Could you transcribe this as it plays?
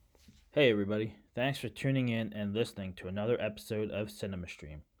Hey everybody, thanks for tuning in and listening to another episode of Cinema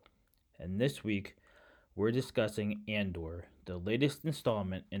Stream. And this week, we're discussing Andor, the latest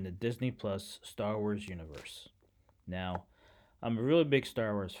installment in the Disney Plus Star Wars universe. Now, I'm a really big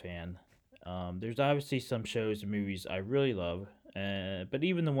Star Wars fan. There's obviously some shows and movies I really love, but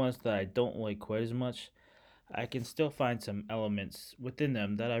even the ones that I don't like quite as much, I can still find some elements within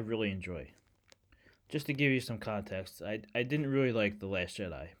them that I really enjoy. Just to give you some context, I didn't really like The Last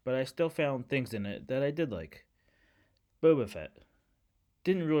Jedi, but I still found things in it that I did like. Boba Fett.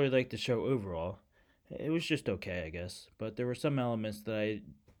 Didn't really like the show overall. It was just okay, I guess, but there were some elements that I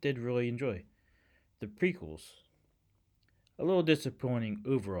did really enjoy. The prequels. A little disappointing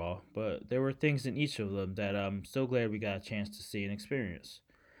overall, but there were things in each of them that I'm so glad we got a chance to see and experience.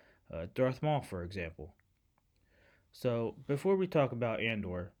 Darth Maul, for example. So, before we talk about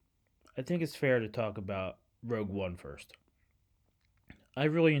Andor, I think it's fair to talk about Rogue One first. I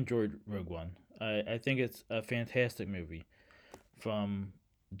really enjoyed Rogue One. I think it's a fantastic movie. From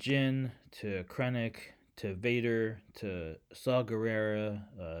Jin to Krennic to Vader to Saw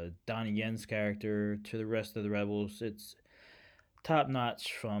Gerrera, Donnie Yen's character to the rest of the rebels. It's top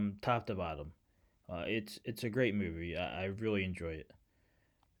notch from top to bottom. It's a great movie. I really enjoy it.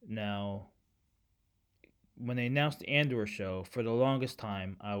 Now, when they announced the Andor show, for the longest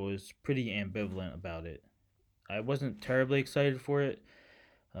time, I was pretty ambivalent about it. I wasn't terribly excited for it,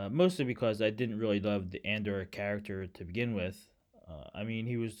 mostly because I didn't really love the Andor character to begin with. I mean,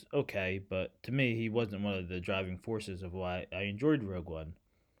 he was okay, but to me, he wasn't one of the driving forces of why I enjoyed Rogue One.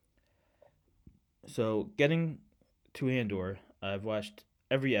 So, getting to Andor, I've watched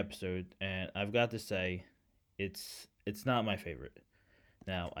every episode, and I've got to say, it's not my favorite.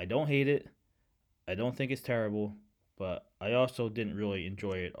 Now, I don't hate it. I don't think it's terrible, but I also didn't really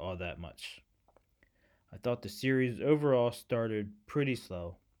enjoy it all that much. I thought the series overall started pretty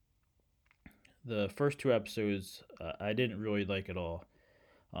slow. The first two episodes I didn't really like at all.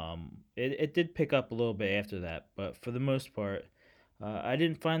 It did pick up a little bit after that, but for the most part, I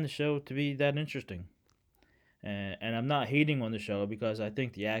didn't find the show to be that interesting. And I'm not hating on the show because I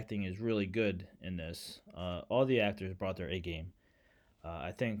think the acting is really good in this. All the actors brought their A game.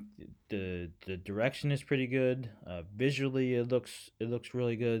 I think the direction is pretty good. Visually, it looks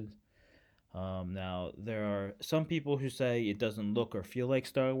really good. Now there are some people who say it doesn't look or feel like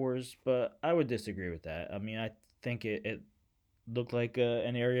Star Wars, but I would disagree with that. I mean, I think it looked like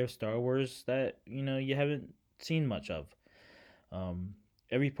an area of Star Wars that you haven't seen much of. Um,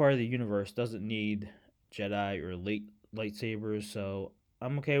 every part of the universe doesn't need Jedi or lightsabers, so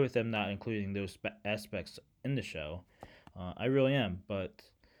I'm okay with them not including those aspects in the show. I really am, but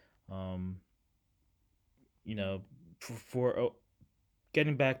um, you know, for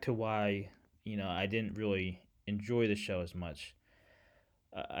getting back to why I didn't really enjoy the show as much.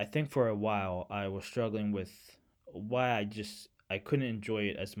 I think for a while I was struggling with why I couldn't enjoy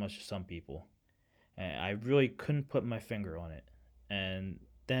it as much as some people, and I really couldn't put my finger on it. And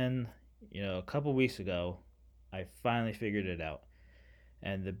then, a couple weeks ago, I finally figured it out.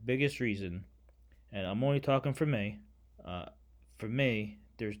 And the biggest reason, and I'm only talking uh, for me,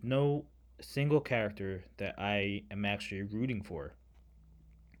 there's no single character that I am actually rooting for.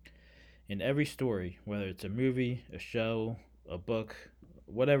 In every story, whether it's a movie, a show, a book,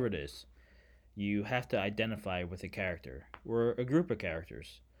 whatever it is, you have to identify with a character or a group of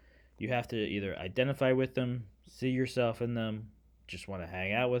characters. You have to either identify with them, see yourself in them, just want to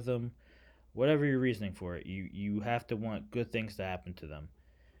hang out with them, whatever your reasoning for it. You have to want good things to happen to them.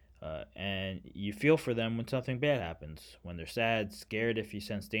 And you feel for them when something bad happens, when they're sad, scared if you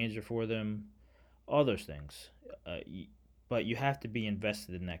sense danger for them, all those things. Uh, y- but you have to be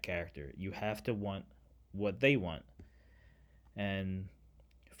invested in that character. You have to want what they want. And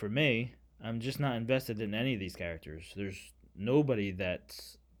for me, I'm just not invested in any of these characters. There's nobody that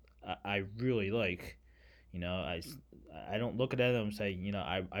I really like. You know, I don't look at them and say,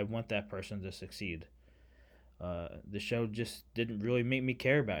 I want that person to succeed. The show just didn't really make me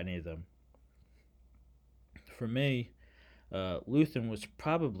care about any of them. For me, Luthen was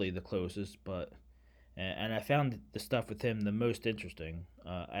probably the closest, but and I found the stuff with him the most interesting.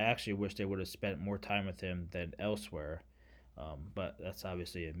 I actually wish they would have spent more time with him than elsewhere, but that's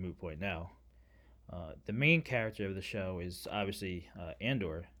obviously a moot point now. The main character of the show is obviously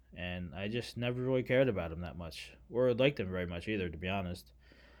Andor, and I just never really cared about him that much, or liked him very much either, to be honest.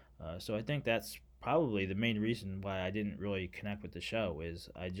 So I think that's probably the main reason why I didn't really connect with the show is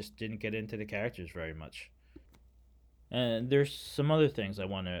I just didn't get into the characters very much. And there's some other things I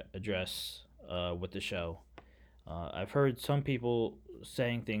want to address with the show. I've heard some people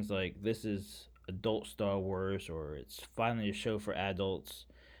saying things like this is adult Star Wars or it's finally a show for adults.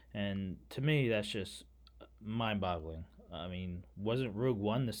 And to me, that's just mind-boggling. I mean, wasn't Rogue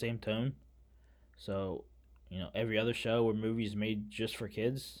One the same tone? So, every other show or movie is made just for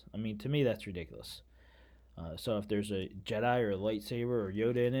kids. I mean, to me, that's ridiculous. So if there's a Jedi or a lightsaber or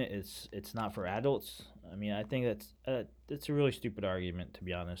Yoda in it, it's not for adults. I mean, I think that's a really stupid argument, to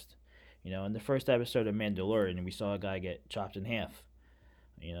be honest. In the first episode of Mandalorian, we saw a guy get chopped in half.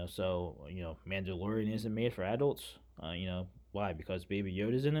 So Mandalorian isn't made for adults. Why? Because Baby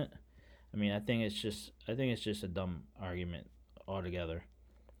Yoda's in it. I mean, I think it's just a dumb argument altogether.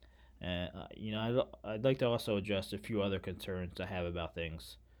 And I'd like to also address a few other concerns I have about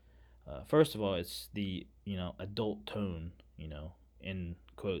things. First of all, it's the adult tone. In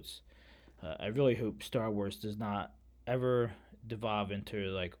quotes. I really hope Star Wars does not ever devolve into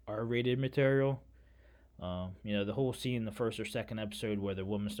like R-rated material. The whole scene in the first or second episode where the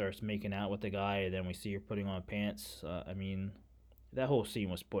woman starts making out with the guy, and then we see her putting on pants. I mean, that whole scene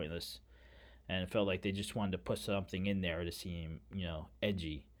was pointless, and it felt like they just wanted to put something in there to seem,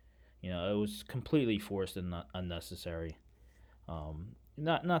 edgy. It was completely forced and not unnecessary.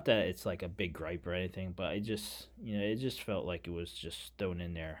 Not that it's like a big gripe or anything, but it just felt like it was just thrown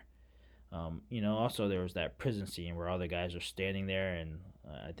in there. Also there was that prison scene where all the guys are standing there, and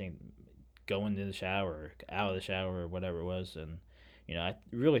I think going to the shower, or out of the shower, or whatever it was, and I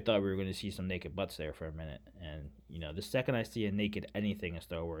really thought we were going to see some naked butts there for a minute, and the second I see a naked anything in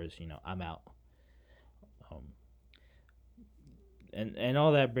Star Wars, I'm out. Um, and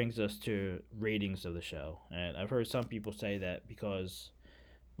all that brings us to ratings of the show, and I've heard some people say that because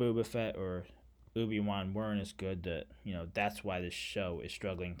Boba Fett or Obi Wan weren't as good, that that's why this show is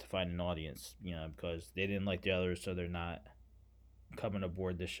struggling to find an audience. Because they didn't like the others, so they're not coming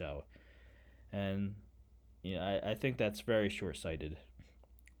aboard the show. And I think that's very short sighted.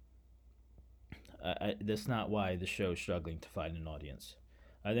 That's not why the show is struggling to find an audience.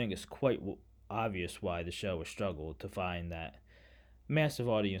 I think it's quite obvious why the show has struggled to find that massive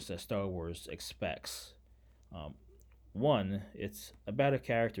audience that Star Wars expects. Um, One, it's about a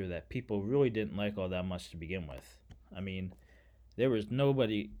character that people really didn't like all that much to begin with. I mean, there was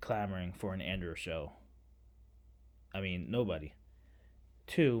nobody clamoring for an Andor show. I mean, nobody.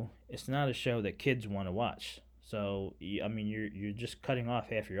 Two, it's not a show that kids want to watch. So, I mean, you're just cutting off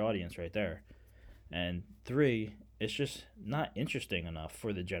half your audience right there. And three, it's just not interesting enough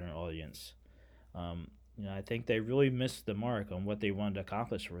for the general audience. I think they really missed the mark on what they wanted to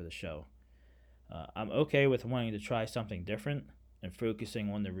accomplish for the show. I'm okay with wanting to try something different and focusing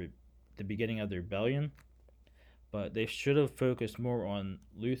on the beginning of the rebellion, but they should have focused more on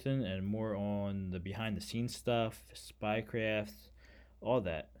Luthen and more on the behind the scenes stuff, spycraft, all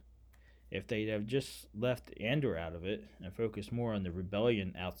that. If they'd have just left Andor out of it and focused more on the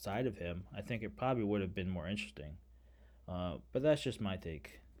rebellion outside of him, I think it probably would have been more interesting. But that's just my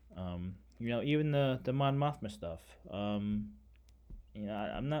take. Even the Mon Mothma stuff. I'm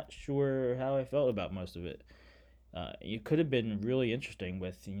not sure how I felt about most of it. It could have been really interesting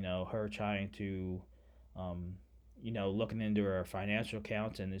with her trying to, um, looking into her financial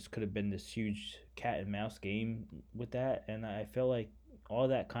accounts, and this could have been this huge cat and mouse game with that. And I feel like all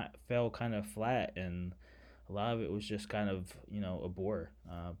that fell kind of flat, and a lot of it was just kind of a bore.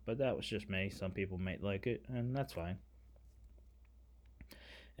 But that was just me. Some people might like it, and that's fine.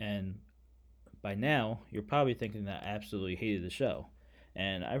 And by now, you're probably thinking that I absolutely hated the show.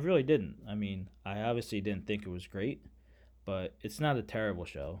 And I really didn't. I mean, I obviously didn't think it was great, but it's not a terrible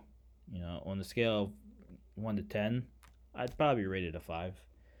show. On the scale of 1 to 10, I'd probably rate it a 5.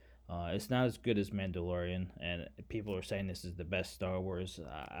 It's not as good as Mandalorian, and people are saying this is the best Star Wars.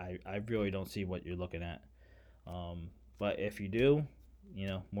 I really don't see what you're looking at. But if you do,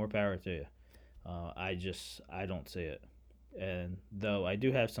 more power to you. I don't see it. And though I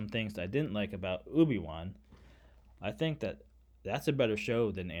do have some things I didn't like about Obi Wan, I think that's a better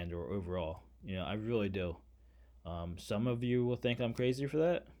show than Andor overall. I really do. Some of you will think I'm crazy for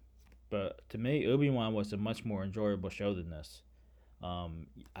that, but to me, Obi Wan was a much more enjoyable show than this.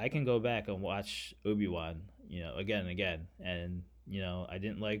 I can go back and watch Obi Wan, again and again, and I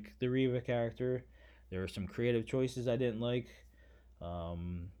didn't like the Reva character. There were some creative choices I didn't like,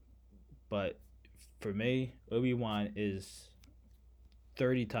 um, but for me, Obi Wan is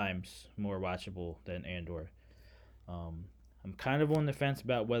 30 times more watchable than Andor. Um, I'm kind of on the fence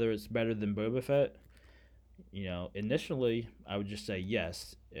about whether it's better than Boba Fett. Initially, I would just say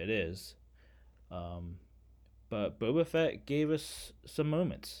yes, it is. Um, but Boba Fett gave us some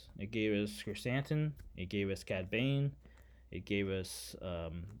moments. It gave us Chrysanthemum. It gave us Cad Bane. It gave us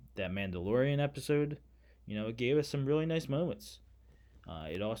that Mandalorian episode. It gave us some really nice moments.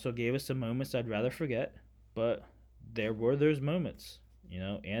 It also gave us some moments I'd rather forget, but there were those moments.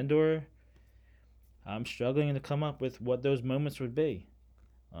 Andor, I'm struggling to come up with what those moments would be.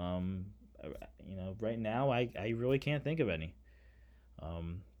 Um, right now I really can't think of any.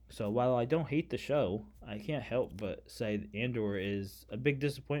 So while I don't hate the show, I can't help but say Andor is a big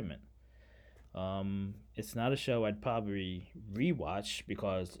disappointment. It's not a show I'd probably rewatch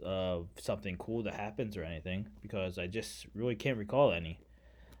because of something cool that happens or anything, because I just really can't recall any.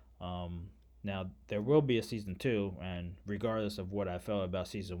 Um, Now there will be a season two, and regardless of what I felt about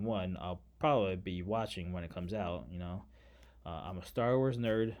season one, I'll probably be watching when it comes out. I'm a Star Wars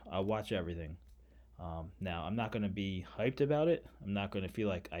nerd. I'll watch everything. Now I'm not gonna be hyped about it. I'm not gonna feel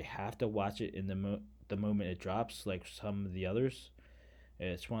like I have to watch it in the moment it drops, like some of the others.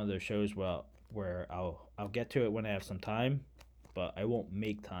 It's one of those shows where I'll get to it when I have some time, but I won't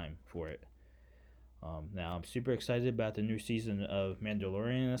make time for it. Now I'm super excited about the new season of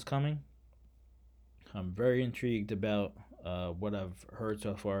Mandalorian that's coming. I'm very intrigued about what I've heard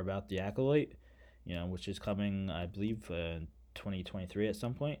so far about the Acolyte, which is coming, I believe, in 2023 at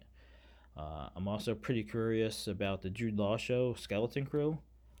some point. I'm also pretty curious about the Jude Law show, Skeleton Crew.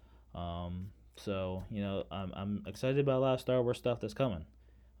 I'm excited about a lot of Star Wars stuff that's coming.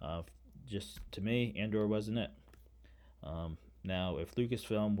 Uh, just to me, Andor wasn't it. Now, if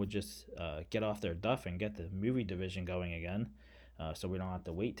Lucasfilm would just get off their duff and get the movie division going again, so we don't have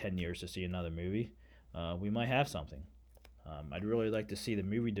to wait 10 years to see another movie, we might have something. I'd really like to see the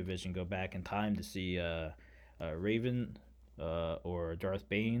movie division go back in time to see Raven or Darth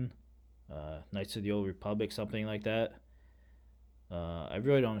Bane, Knights of the Old Republic, something like that. I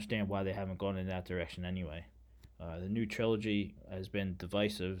really don't understand why they haven't gone in that direction anyway. The new trilogy has been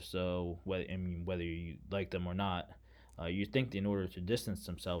divisive, so whether you like them or not, you'd think in order to distance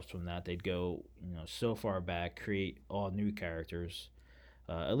themselves from that, they'd go so far back, create all new characters,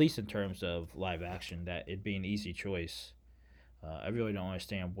 at least in terms of live action, that it'd be an easy choice. I really don't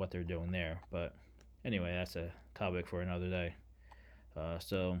understand what they're doing there, but anyway, that's a topic for another day.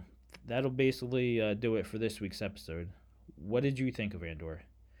 So that'll basically do it for this week's episode. What did you think of Andor?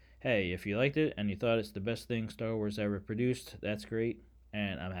 Hey, if you liked it and you thought it's the best thing Star Wars ever produced, that's great,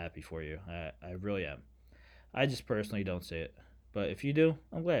 and I'm happy for you. I really am. I just personally don't see it. But if you do,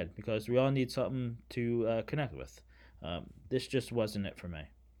 I'm glad, because we all need something to connect with. This just wasn't it for me.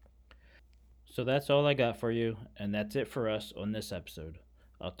 So that's all I got for you, and that's it for us on this episode.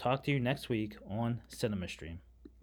 I'll talk to you next week on Cinema Stream.